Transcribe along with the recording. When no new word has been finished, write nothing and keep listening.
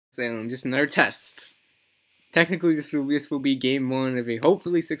Salem, just another test. Technically, this will be game one of a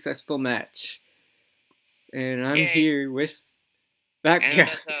hopefully successful match. And I'm here with that guy.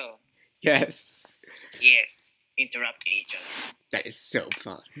 nradoto. Yes. Yes, interrupting each other. That is so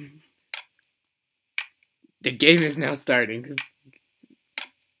fun. The game is now starting.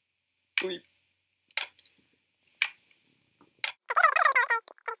 Bleep.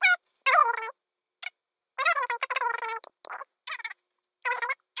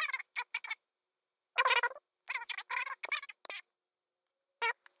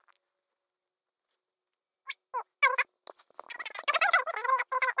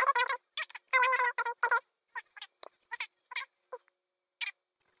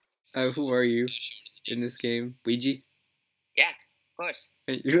 Who are you in this game? Ouija? Yeah, of course.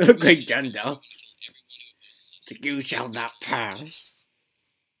 You look like Gandalf. You shall not pass.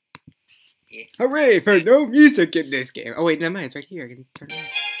 Yeah. Hooray for no music in this game. Oh wait, never mind, it's right here. I can turn it on.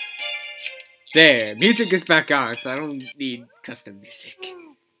 There, music is back on, so I don't need custom music.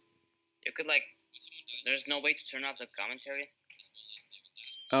 You could there's no way to turn off the commentary?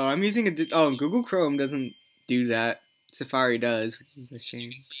 Oh, I'm using Google Chrome doesn't do that. Safari does, which is a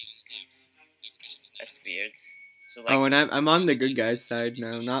shame. That's weird. So Oh, and I'm on the good guy's side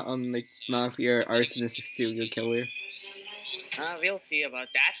now, not on like mafia or arsonist or serial killer. We'll see about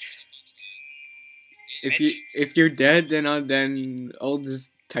that. If you're dead, then I'll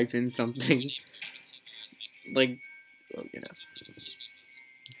just type in something like, well, you know.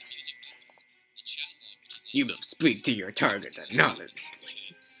 You will speak to your target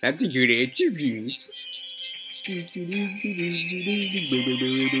anonymously. That's a good attribute.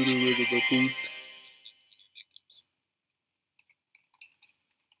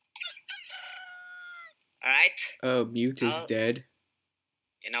 Alright. Oh, Mute is dead.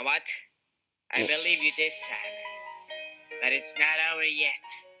 You know what? I believe you this time. But it's not over yet.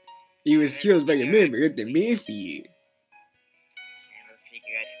 He was killed by a member of the mafia. I will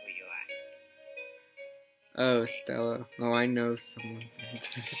figure out who you are. Oh, Stella. Oh, I know someone.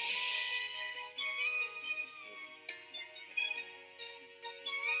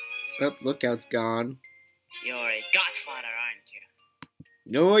 Oh, Lookout's gone. You're a godfather, aren't you?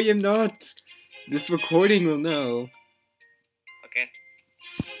 No, I am not. This recording will know. Okay.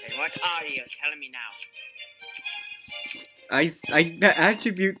 Then what are you? Tell me now. That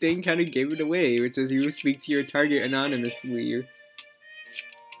attribute thing kind of gave it away, which says you will speak to your target anonymously. So you're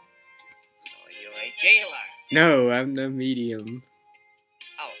a jailer. No, I'm the medium.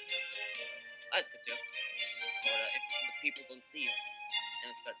 Oh. That's good too. So if the people don't leave,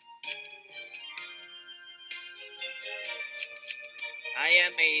 then it's good. I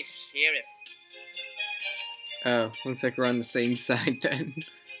am a sheriff. Oh, looks like we're on the same side then.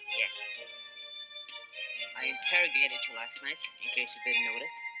 Yeah. I interrogated you last night, in case you didn't notice.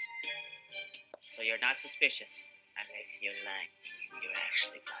 So you're not suspicious, unless you're lying. You're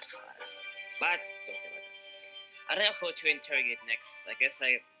actually Godfather. But, don't say about that. I don't know who to interrogate next. I guess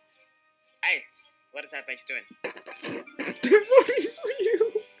Hey! What is that bitch doing? Voting for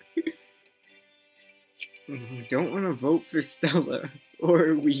you! Don't want to vote for Stella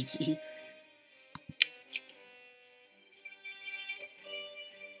or Ouija.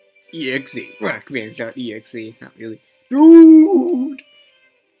 EXE. Rockband.exe. Not really. Dude!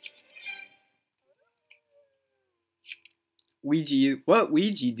 Ouija. What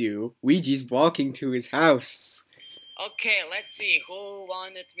Ouija do? Ouija's walking to his house. Okay, let's see. Who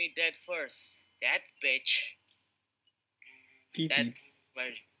wanted me dead first? That bitch. Where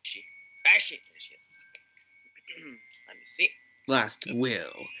is she? There she is. Let me see. Last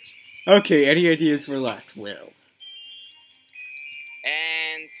will. Okay, any ideas for last will?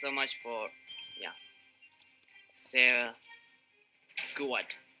 And so much for, yeah. Sarah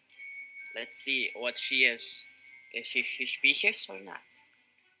Good. Let's see what she is. Is she suspicious or not?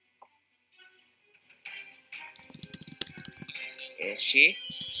 Is she?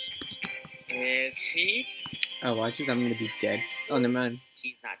 Is she? Oh, watch this, I'm gonna be dead. Oh, never mind.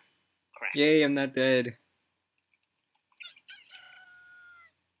 She's not. Crap. Yay, I'm not dead.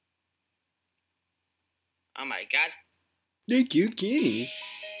 Oh my god. They killed Kenny.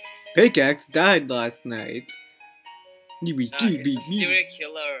 Pickaxe died last night. Is the serial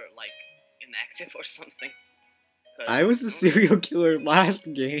killer, inactive or something? I was the serial killer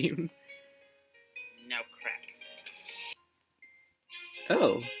last game. No crap.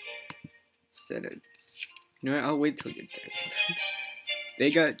 Oh. Sentence. You know what, I'll wait till you're dead. They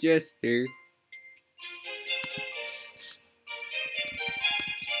got Jester.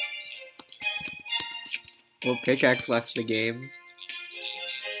 Well, Pickaxe left the game.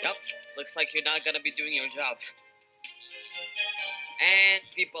 Yep, looks like you're not gonna be doing your job. And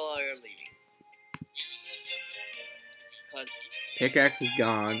people are leaving. Because Pickaxe is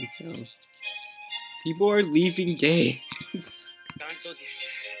gone, so people are leaving games. can't do this.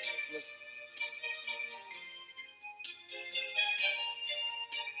 Plus,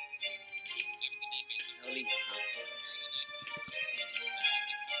 no leads, huh?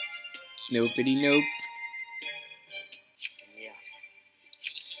 Nopity nope. Yeah.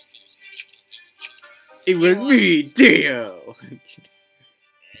 It was me, Dio.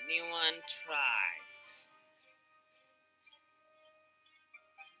 Anyone tries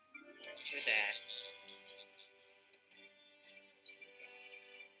to that.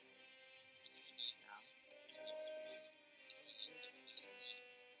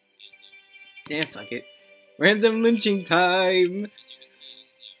 Yeah, fuck it. Random lynching time.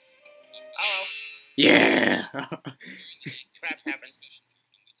 Oh, Yeah. crap happens.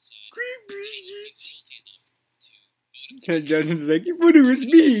 And Jonathan's like, but it was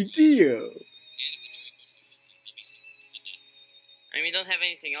me, Dio. I mean, we don't have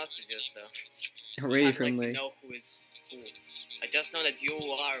anything else to do, so. Hooray It's for not like me. we know who is who. I just know that you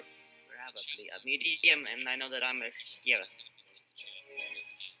are probably a medium, and I know that I'm a hero.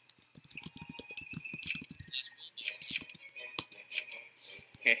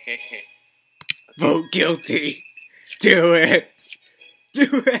 Vote guilty. Do it. Do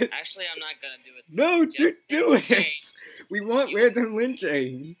it. Actually, I'm not gonna do it. No, just do in it. case. We want Yes. random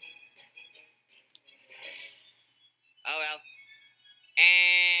lynching. Oh well.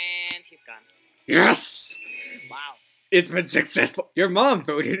 And he's gone. Yes. Wow. It's been successful. Your mom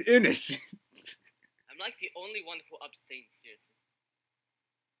voted innocent. I'm like the only one who abstained, seriously.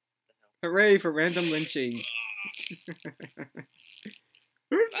 What the hell? Hooray for random lynching.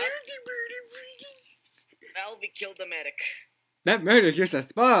 Well, we killed the medic. That murder's just a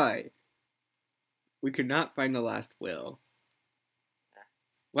spy. We could not find the last will.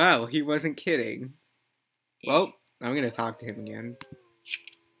 Wow, he wasn't kidding. Well, I'm gonna talk to him again.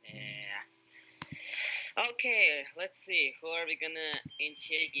 Yeah. Okay, let's see. Who are we gonna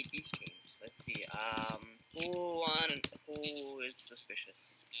interrogate these things? Let's see. Who is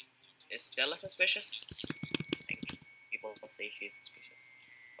suspicious? Is Stella suspicious? I think people will say she's suspicious.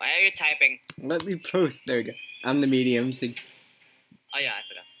 Why are you typing? Let me post. There we go. I'm the medium. So Oh yeah, I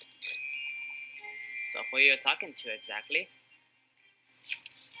forgot. So who are you talking to exactly?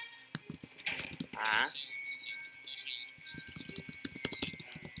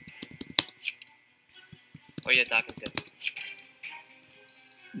 Who are you talking to?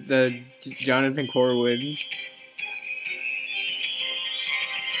 the Jonathan Corwin.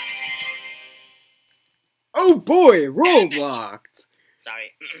 Oh boy, Roblox.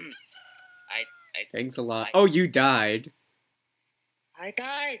 Sorry. I Thanks a lot. Oh, you died.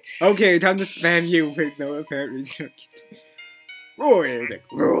 died. Okay, time to spam you with no apparent reason. Roy, like,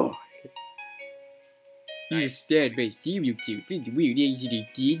 Roy. You stand by you two. Think the weird easily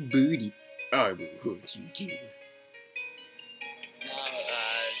dig booty. I will hurt you too. No,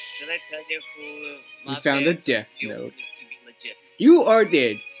 should I tell you who You found a Mafia is? death You note. need to be legit. You are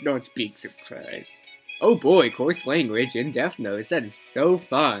dead. Don't speak surprise. Oh boy, coarse language and death notes. That is so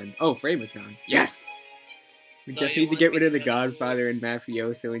fun. Oh, frame is gone. Yes! We So just you need to want get me rid of to the tell you Godfather and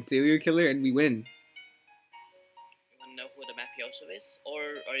Mafioso and serial killer and we win. You wanna know who the mafioso is? Or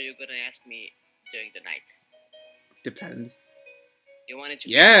are you gonna ask me during the night? Depends. You want it to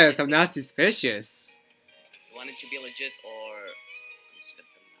be Yes, legit? I'm not suspicious. You want it to be legit or I'm just gonna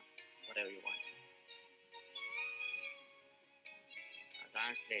tell you now. Whatever you want.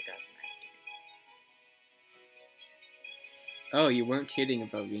 Honestly, it doesn't matter. Oh, you weren't kidding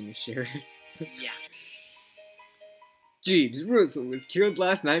about being a sheriff. Yeah. Jeeves Russell was killed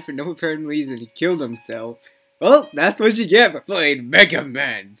last night for no apparent reason. He killed himself. Well, that's what you get for playing Mega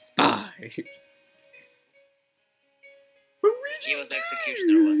Man Spy. He was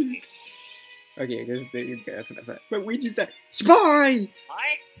executioner, was he? Okay, that's enough of that. But we just said, Spy!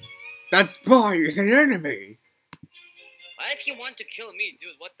 Why? That spy is an enemy! Why did he want to kill me,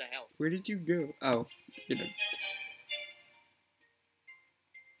 dude? What the hell? Where did you go? Oh, you know.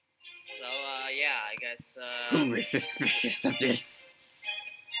 So, yeah, I guess, Who is suspicious of this?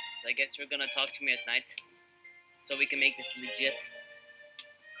 I guess you're gonna talk to me at night. So we can make this legit.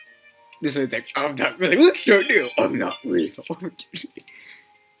 This is like, I'm not really. What's your deal? I'm not real. The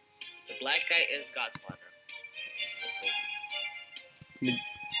black guy is Godfather. That's racist.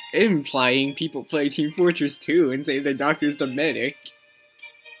 Implying people play Team Fortress 2 and say the doctor's the medic.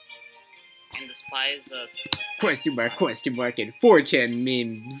 And the spy is, Question mark, and 4chan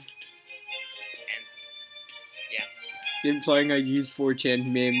memes. and, yeah. Implying I use 4chan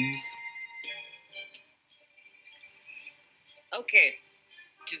memes. Okay,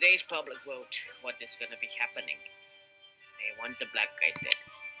 today's public vote. What is gonna be happening? They want the black guy dead.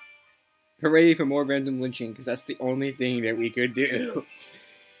 Hooray for more random lynching, because that's the only thing that we could do.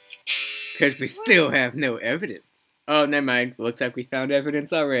 Because we still have no evidence. Oh, never mind. Looks like we found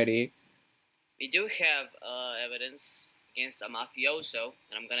evidence already. We do have evidence against a mafioso,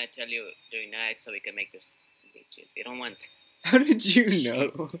 and I'm gonna tell you during the night so we can make this. We don't want. How did you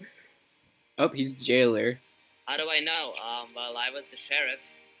know? Oh, he's jailer. How do I know? Well, I was the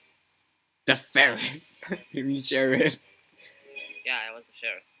sheriff. The sheriff. You mean sheriff? Yeah, I was the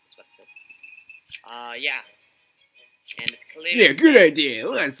sheriff. That's what I said. Yeah. And it's clear. Yeah, good idea.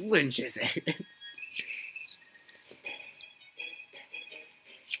 Let's lynch his ass.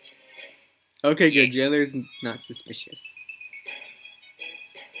 Okay, good. Jailer's not suspicious.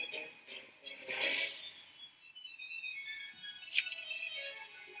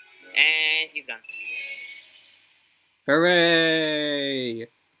 And he's gone. Hooray!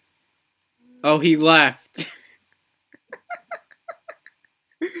 Oh, he left.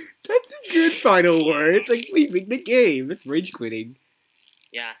 That's a good final word. It's like leaving the game. It's rage quitting.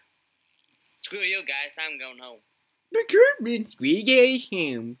 Yeah. Screw you guys, I'm going home. Recruitment, we get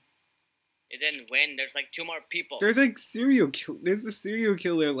him. It didn't win. There's like 2 more people. There's like There's a serial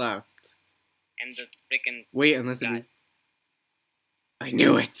killer left. And the freaking. Wait, unless it is. I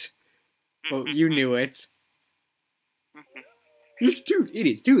knew it. Well, you knew it. It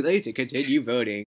is too late to continue voting.